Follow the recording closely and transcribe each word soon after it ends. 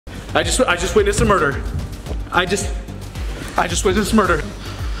I just witnessed a murder. I just witnessed murder.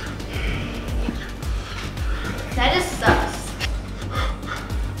 That is sus.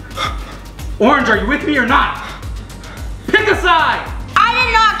 Orange, are you with me or not? Pick a side! I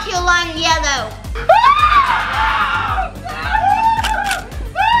did not kill Lime Yellow.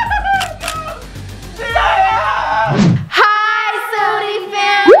 Hi, SOTY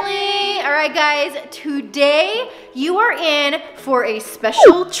family! Alright guys, today you are in for a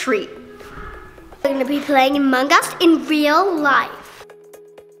special treat. We're gonna be playing Among Us in real life.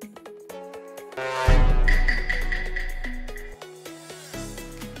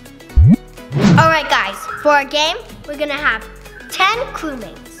 Alright guys, for our game, we're gonna have 10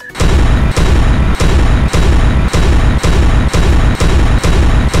 crewmates.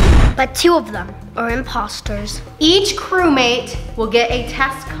 But 2 of them are imposters. Each crewmate will get a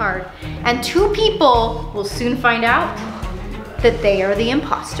task card, and 2 people will soon find out that they are the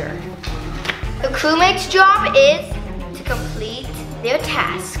imposter. The crewmate's job is to complete their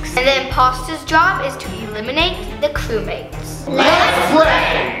tasks, and the imposter's job is to eliminate the crewmates. Let's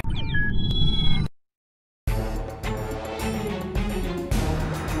play!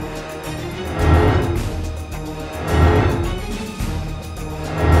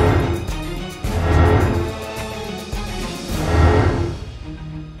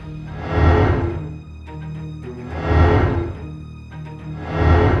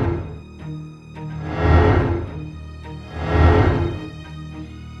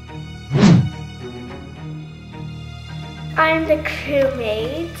 I'm the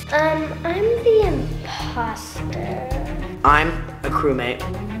crewmate. I'm the imposter. I'm a crewmate.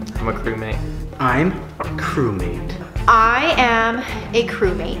 I'm a crewmate. I'm a crewmate. I am a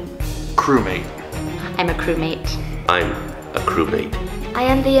crewmate. Crewmate. I'm a crewmate. I'm a crewmate. I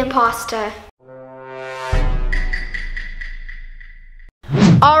am the imposter.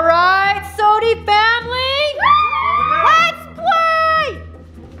 All right, SOTY family, let's play!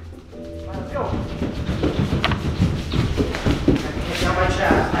 Let's go.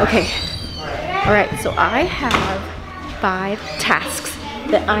 Okay, all right, so I have 5 tasks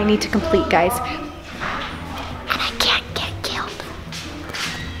that I need to complete, guys. And I can't get killed.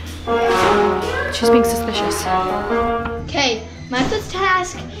 She's being suspicious. Okay, my first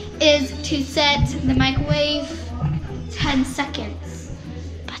task is to set the microwave 10 seconds.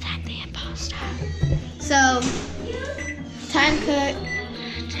 But I'm the imposter. So, time cut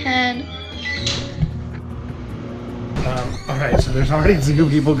 10. Alright, so there's already 2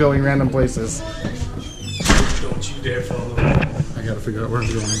 people going random places. Don't you dare follow me. I gotta figure out where I'm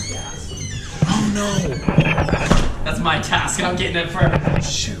going. Oh no! That's my task, and I'm getting it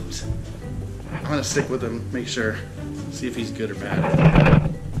first. Shoot. I'm gonna stick with him, make sure. See if he's good or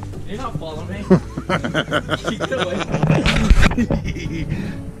bad. You're not following me. Get away.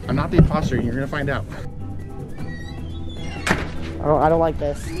 I'm not the imposter, you're gonna find out. Oh, I don't like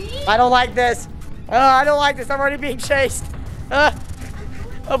this. I don't like this. I don't like this. I'm already being chased.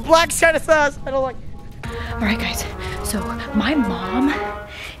 A black's kind of sus. I don't like. All right, guys, so my mom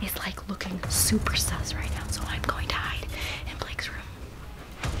is like looking super sus right now, so I'm going to hide in Blake's room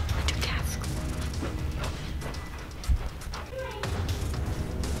and do tasks.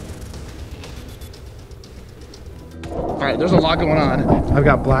 Alright, there's a lot going on. I've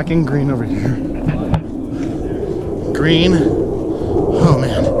got black and green over here. Green. Oh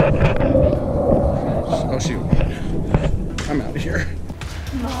man. Oh shoot. I'm out of here.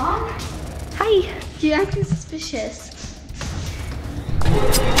 Mom? Hi. You're acting suspicious.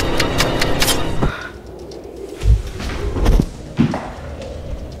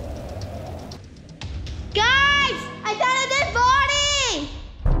 Guys! I found a dead body!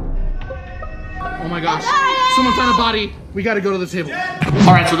 Oh my gosh. Someone found a body. We gotta go to the table.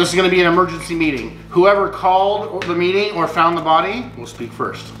 Alright, so this is gonna be an emergency meeting. Whoever called the meeting or found the body will speak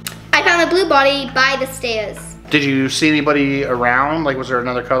first. I found a blue body by the stairs. Did you see anybody around? Like, was there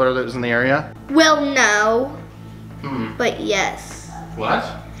another color that was in the area? Well, no. But yes. What?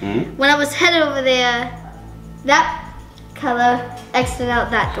 When I was headed over there, that color exited out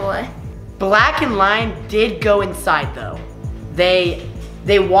that door. Black and Lion did go inside though. They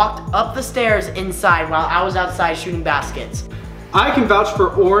walked up the stairs inside while I was outside shooting baskets. I can vouch for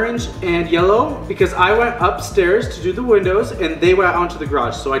orange and yellow because I went upstairs to do the windows and they went out onto the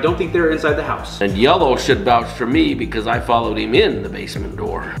garage, so I don't think they're inside the house. And yellow should vouch for me because I followed him in the basement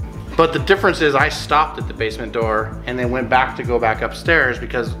door. But the difference is I stopped at the basement door and then went back to go back upstairs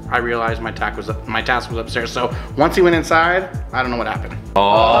because I realized my task was upstairs. So once he went inside, I don't know what happened.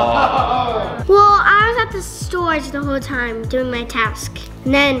 Oh. Well, I was at the storage the whole time doing my task.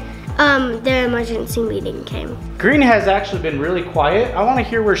 And then the emergency meeting came. Green has actually been really quiet. I want to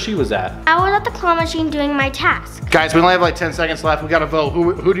hear where she was at. I was at the claw machine doing my task. Guys, we only have like 10 seconds left. We gotta vote.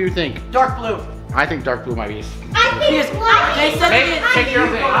 Who do you think? Dark blue. I think dark blue might be. I think They said Take your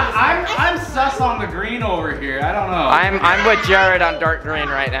pick. I'm sus on the green over here. I don't know. I'm with Jared on dark green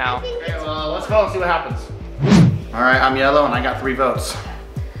right now. Okay, well, let's vote and see what happens. All right, I'm yellow and I got 3 votes.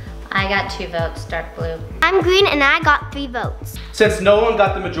 I got 2 votes, dark blue. I'm green and I got 3 votes. Since no one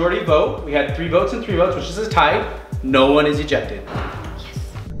got the majority vote, we had 3 votes and 3 votes, which is a tie. No one is ejected.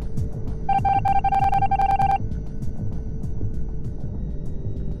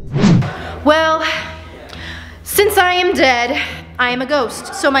 Well, since I am dead, I am a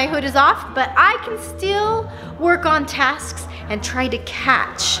ghost. So my hood is off, but I can still work on tasks and try to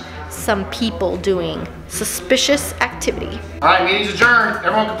catch some people doing suspicious activity. All right, meeting's adjourned.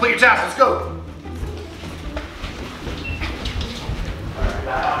 Everyone complete your task. Let's go.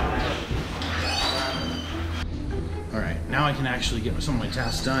 All right, now I can actually get some of my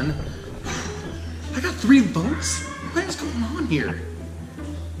tasks done. I got 3 votes? What is going on here?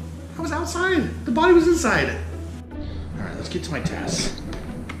 I was outside. The body was inside. All right, let's get to my tasks.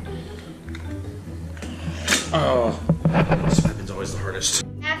 Oh, this weapon's always the hardest.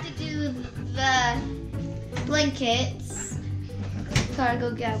 I have to do the blankets. Gotta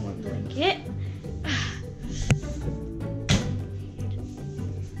go get one blanket.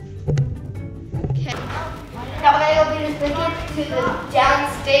 Okay. Now we're gonna go bring this blanket to the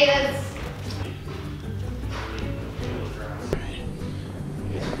downstairs.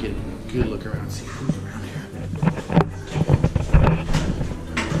 Get a good look around, see who's around here.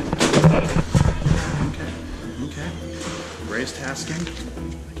 Okay. Ray's tasking. I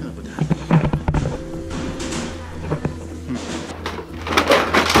can live with that.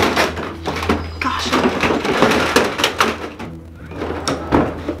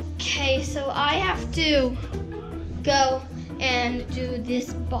 Okay, so I have to go and do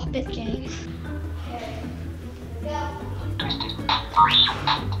this Bop It game. Okay. Go.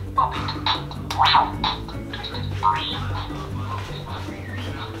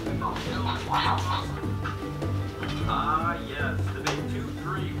 Ah, yes, the big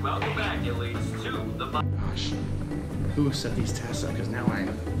 2-3. Welcome back, elites, to the... Gosh, who set these tasks up? Because now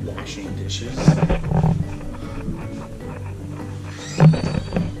I'm washing dishes.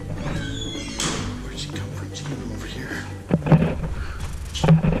 Where'd she come from? She came over here.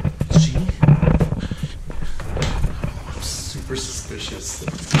 She? Oh, I'm super suspicious. I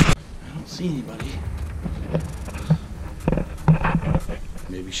don't see anybody.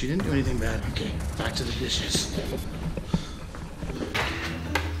 Maybe she didn't do anything bad. Okay, back to the dishes.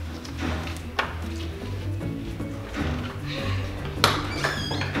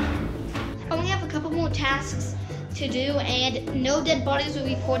 I only have a couple more tasks to do and no dead bodies were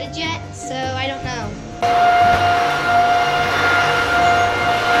reported yet, so I don't know.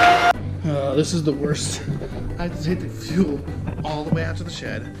 This is the worst. I have to take the fuel all the way out to the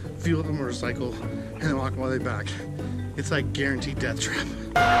shed, fuel the motorcycle, and then walk all the way back. It's like guaranteed death trap.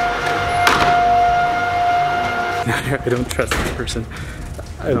 I don't trust this person.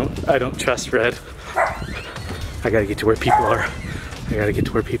 I don't trust Red. I gotta get to where people are. I gotta get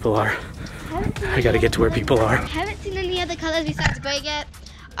to where people are. I gotta get to where people are. I haven't seen any other colors besides gray yet.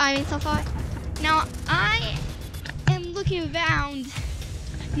 I mean, so far. Now, I am looking around,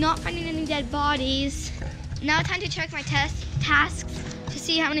 not finding any dead bodies. Now time to check my tasks to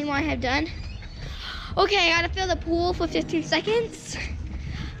see how many more I have done. Okay, I gotta fill the pool for 15 seconds.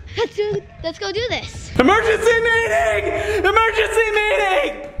 Let's go do this. Emergency meeting! Emergency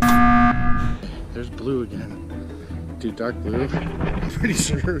meeting! There's blue again. Dude, dark blue, I'm pretty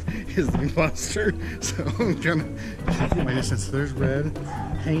sure is the imposter. So I'm trying to keep my distance. There's red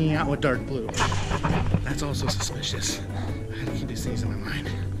hanging out with dark blue. That's also suspicious. I had to keep these things in my mind.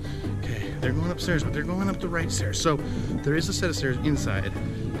 Okay, they're going upstairs, but they're going up the right stairs. So there is a set of stairs inside.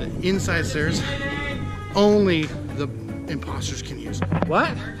 The inside stairs, only the imposters can use.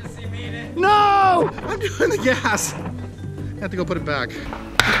 What? No! I'm doing the gas. I have to go put it back. Meeting!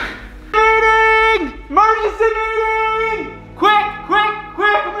 Emergency meeting! Quick,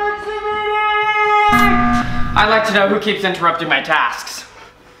 emergency meeting! I'd like to know who keeps interrupting my tasks.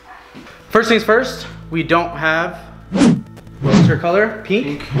 First things first, we don't have, what's her color?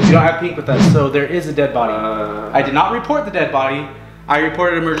 Pink? We don't have pink with us, so there is a dead body. I did not report the dead body. I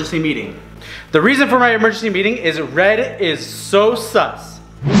reported an emergency meeting. The reason for my emergency meeting is red is so sus.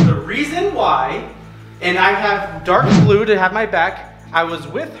 The reason why, and I have dark blue to have my back, I was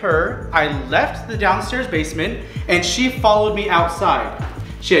with her, I left the downstairs basement, and she followed me outside.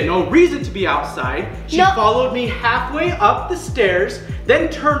 She had no reason to be outside. She followed me halfway up the stairs, then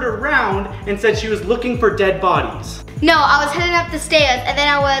turned around and said she was looking for dead bodies. No, I was heading up the stairs and then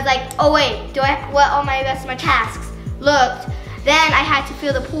I was like, oh wait, what are my rest of my tasks? Looked, then I had to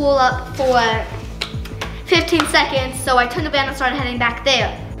fill the pool up for 15 seconds, so I turned around and started heading back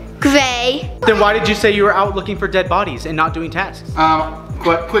there. Gray. Then why did you say you were out looking for dead bodies and not doing tasks?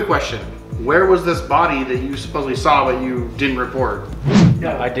 Quick question. Where was this body that you supposedly saw but you didn't report?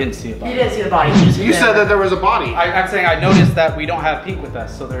 No, I didn't see a body. You didn't see the body. You said that there was a body. I'm saying I noticed that we don't have Pink with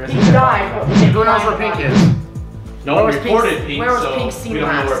us, so there is. Pink died. Who knows where Pink is? No one reported Pink, where was so Pink seen we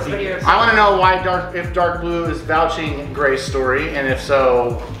don't know where last? Pink is. I want to know why if Dark Blue is vouching Gray's story, and if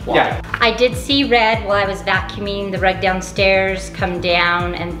so, why? Yeah. I did see Red while I was vacuuming the rug downstairs come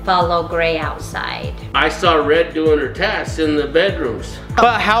down and follow Gray outside. I saw Red doing her tasks in the bedrooms.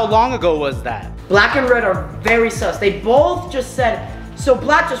 But how long ago was that? Black and Red are very sus. They both just said, so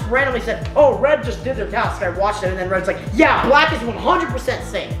Black just randomly said, oh, Red just did their task. I watched it, and then Red's like, yeah, Black is 100%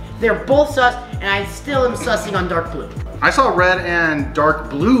 safe. They're both sus, and I still am sussing on Dark Blue. I saw Red and Dark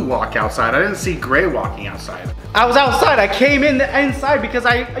Blue walk outside. I didn't see Gray walking outside. I was outside. I came inside because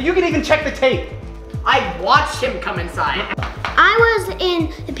you can even check the tape. I watched him come inside. I was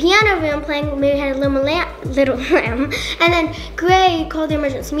in the piano room playing Mary Had a Little Lamb, and then Gray called the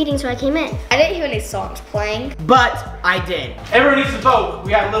emergency meeting, so I came in. I didn't hear any songs playing. But I did. Everyone needs to vote.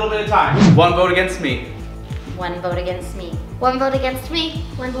 We have a little bit of time. One vote against me. One vote against me. One vote against me.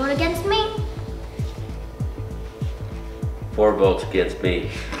 One vote against me. 4 votes against me.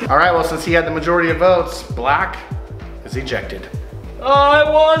 All right, well, since he had the majority of votes, Black is ejected. I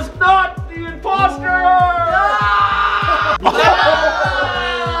was not the imposter!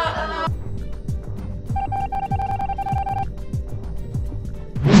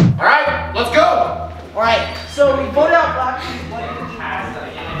 All right, let's go. All right, so we voted out Black.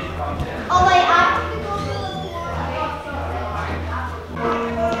 Oh wait,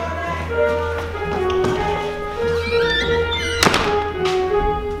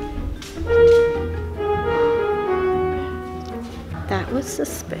 That was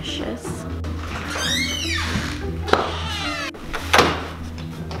suspicious.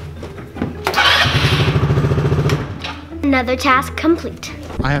 Another task complete.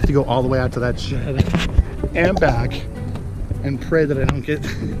 I have to go all the way out to that shed and back and pray that I don't get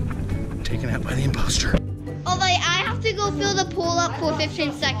taken out by the imposter. Oh, wait, I have to go fill the pool up for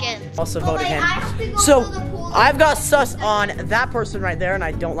 15 seconds. Also voted him. So I've got sus on that person right there, and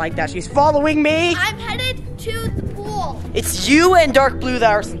I don't like that. She's following me. I'm headed to the pool. It's you and Dark Blue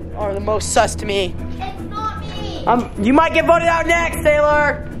that are the most sus to me. It's not me. You might get voted out next,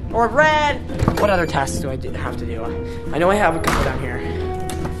 Sailor, or Red. What other tasks do I have to do? I know I have a couple down here.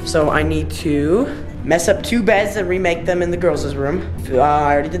 So I need to mess up 2 beds and remake them in the girls' room.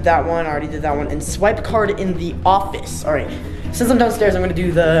 I already did that one, and swipe card in the office. All right, since I'm downstairs, I'm gonna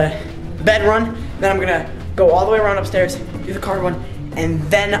do the bed run, then I'm gonna go all the way around upstairs, do the card one, and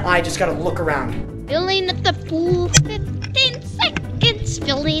then I just gotta look around. Filling up the pool for 15 seconds.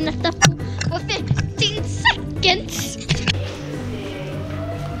 Filling up the pool for 15 seconds.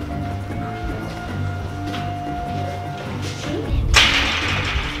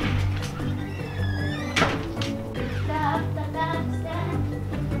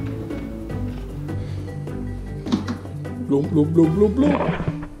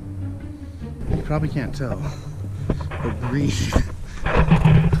 You probably can't tell, but Green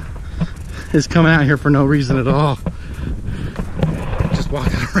is coming out here for no reason at all. Just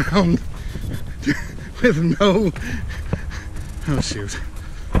walking around with no, oh shoot.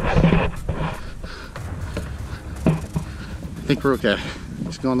 I think we're okay.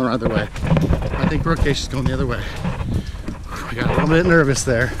 She's going the other way. I think we're okay, she's going the other way. I got a little bit nervous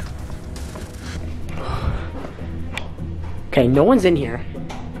there. Okay, no one's in here.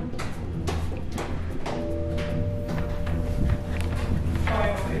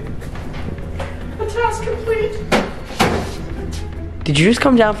 The task complete. Did you just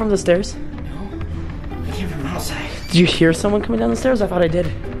come down from the stairs? No, I came from outside. Did you hear someone coming down the stairs? I thought I did.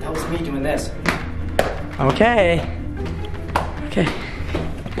 That was me doing this. Okay. Okay.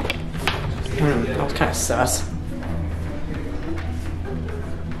 That was kind of sus.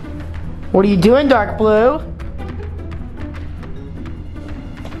 What are you doing, Dark Blue?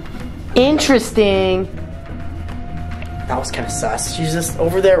 Interesting. That was kind of sus. She's just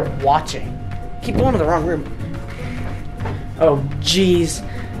over there watching. Keep going to the wrong room. Oh, jeez.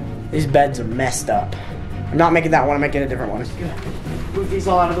 These beds are messed up. I'm not making that one. I'm making a different one. Move these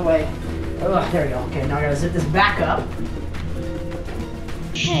all out of the way. Oh, there we go. Okay, now I gotta zip this back up.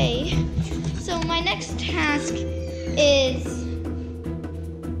 Okay, so my next task is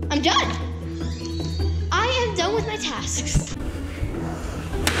I'm done. I am done with my tasks.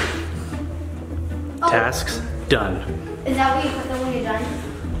 Tasks done. Is that what you put them when you're done?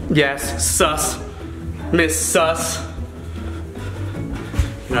 Yes, sus. Miss Sus. You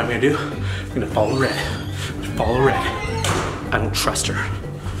know what I'm gonna do? I'm gonna follow Red. Follow Red. I don't trust her.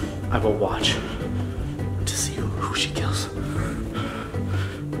 I will watch to see who she kills.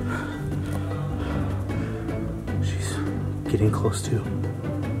 She's getting close to.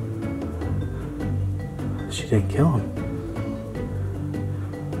 She didn't kill him.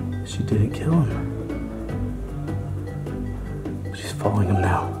 She didn't kill him. She's following him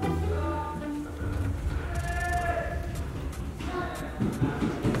now.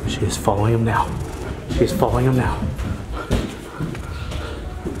 She is following him now. She is following him now.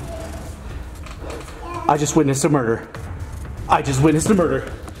 I just witnessed a murder. I just witnessed a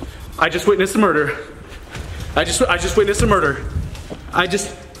murder. I just witnessed a murder. I just witnessed a murder. I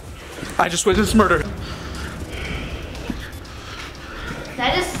just witnessed murder.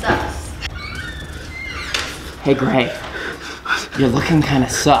 That is sus. Hey, Gray. You're looking kind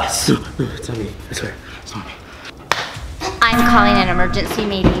of sus. It's on me. I swear. It's on me. I'm calling an emergency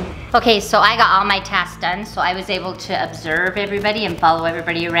meeting. Okay, so I got all my tasks done, so I was able to observe everybody and follow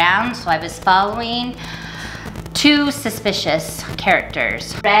everybody around. So I was following 2 suspicious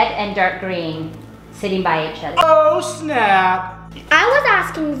characters, red and dark green, sitting by each other. Oh snap! I was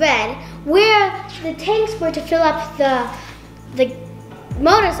asking Red where the tanks were to fill up the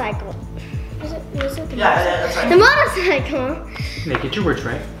motorcycle. Was it the that's right. The motorcycle. Hey, get your words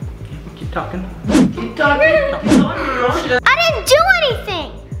right. Keep talking. Keep talking. I didn't do anything.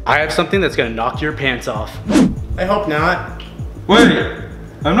 I have something that's gonna knock your pants off. I hope not. Wait,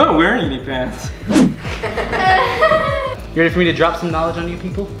 I'm not wearing any pants. You ready for me to drop some knowledge on you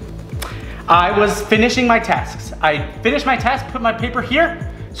people? I was finishing my tasks. I finished my task, put my paper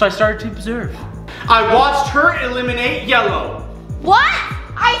here, so I started to observe. I watched her eliminate Yellow. What?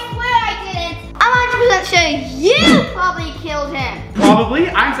 I swear I didn't. I'm 100% sure you probably killed him. Probably.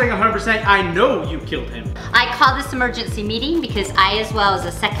 I'm saying 100% I know you killed him. I called this emergency meeting because I, as well as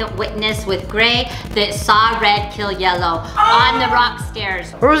a second witness with Gray, that saw Red kill Yellow on the rock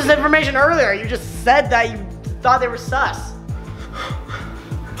stairs. Where was this information earlier? You just said that you thought they were sus.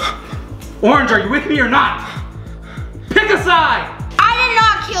 Orange, are you with me or not? Pick a side! I did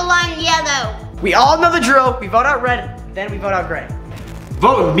not kill on Yellow. We all know the drill. We vote out Red, then we vote out Gray.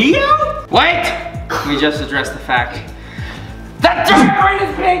 Vote me out? Wait! We just addressed the fact that dark green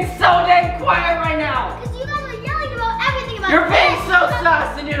is being so dang quiet right now. Because you guys are yelling about everything about You're being so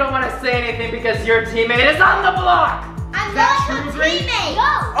sus and you don't want to say anything because your teammate is on the block. I'm not your teammate.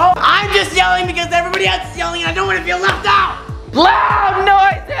 Go. Oh, I'm just yelling because everybody else is yelling and I don't want to feel left out. Loud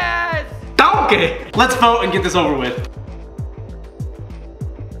noises! Okay, let's vote and get this over with.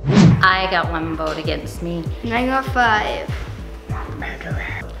 I got 1 vote against me. And I got 5.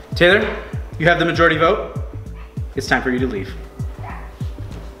 Taylor, you have the majority vote. It's time for you to leave.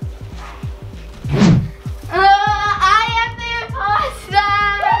 I am the imposter.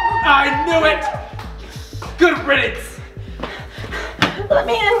 I knew it! Good riddance! Let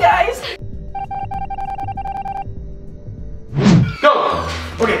me in, guys. Go!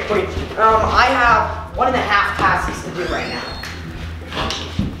 Okay. I have 1.5 tasks to do right now.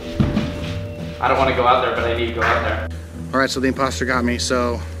 I don't want to go out there, but I need to go out there. All right, so the imposter got me,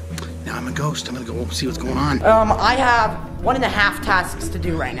 so now I'm a ghost. I'm gonna go see what's going on. I have 1.5 tasks to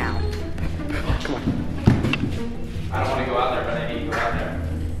do right now. Come on. I don't want to go out there, but I need to go out there.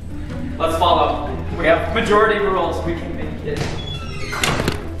 Let's follow. We have majority rules. We can make it.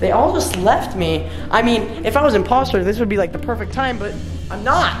 They all just left me. I mean, if I was imposter, this would be like the perfect time, but I'm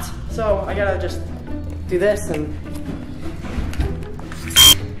not. So I gotta just do this and...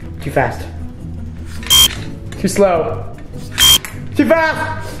 Too fast. Too slow. Too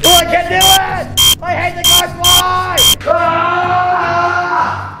fast! Oh, I can't do it! I hate the car fly!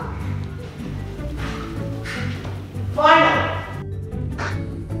 Ah! Finally!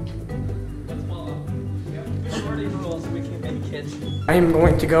 Let's follow. We have majority rules. We can make it. I am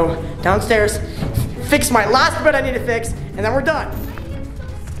going to go downstairs, fix my last bit I need to fix, and then we're done.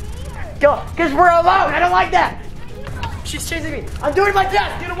 Go, because we're alone. I don't like that. She's chasing me. I'm doing my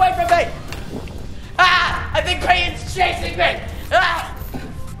best. Get away from me. Ah! I think Payton's chasing me. Ah!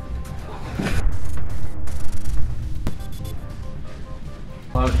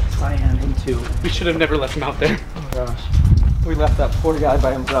 Cyan and 2. We should have never left him out there. Oh gosh. We left that poor guy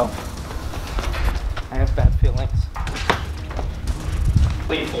by himself. I have bad feelings.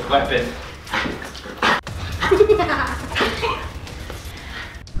 Lethal weapon.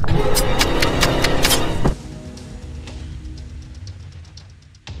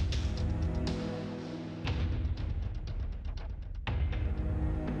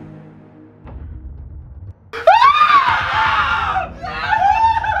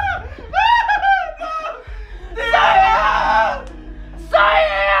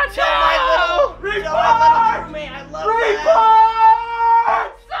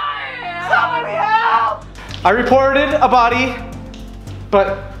 I reported a body,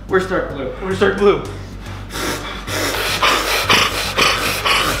 but Where's dark blue? where's dark blue?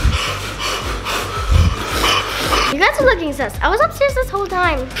 You guys are looking sus. I was upstairs this whole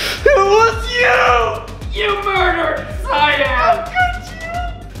time. It was you! You murdered Cyan!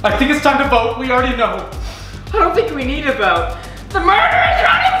 I think it's time to vote. We already know. I don't think we need a vote. The murderer is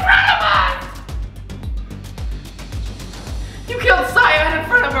right in front of us! You killed Cyan in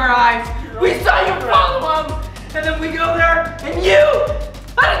front of our eyes. We saw you follow him, and then we go there, and you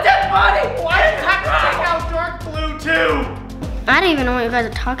had a dead body. Why did you have to take out dark blue too? I don't even know what you guys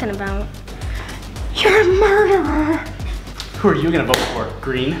are talking about. You're a murderer. Who are you gonna vote for?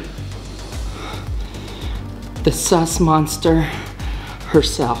 Green? The sus monster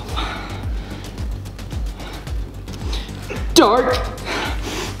herself. Dark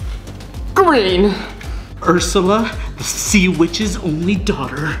green. Ursula, the sea witch's only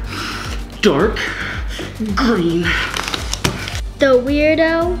daughter. Dark green. The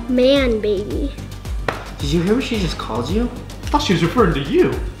weirdo man baby. Did you hear what she just called you? I thought she was referring to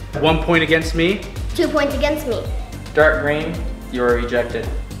you. 1 point against me. 2 points against me. Dark green, you are rejected.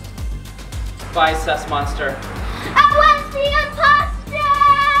 Bye, sus monster. I was the imposter!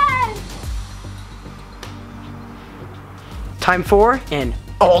 Time for an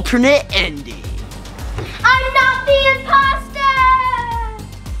alternate ending. I'm not the imposter!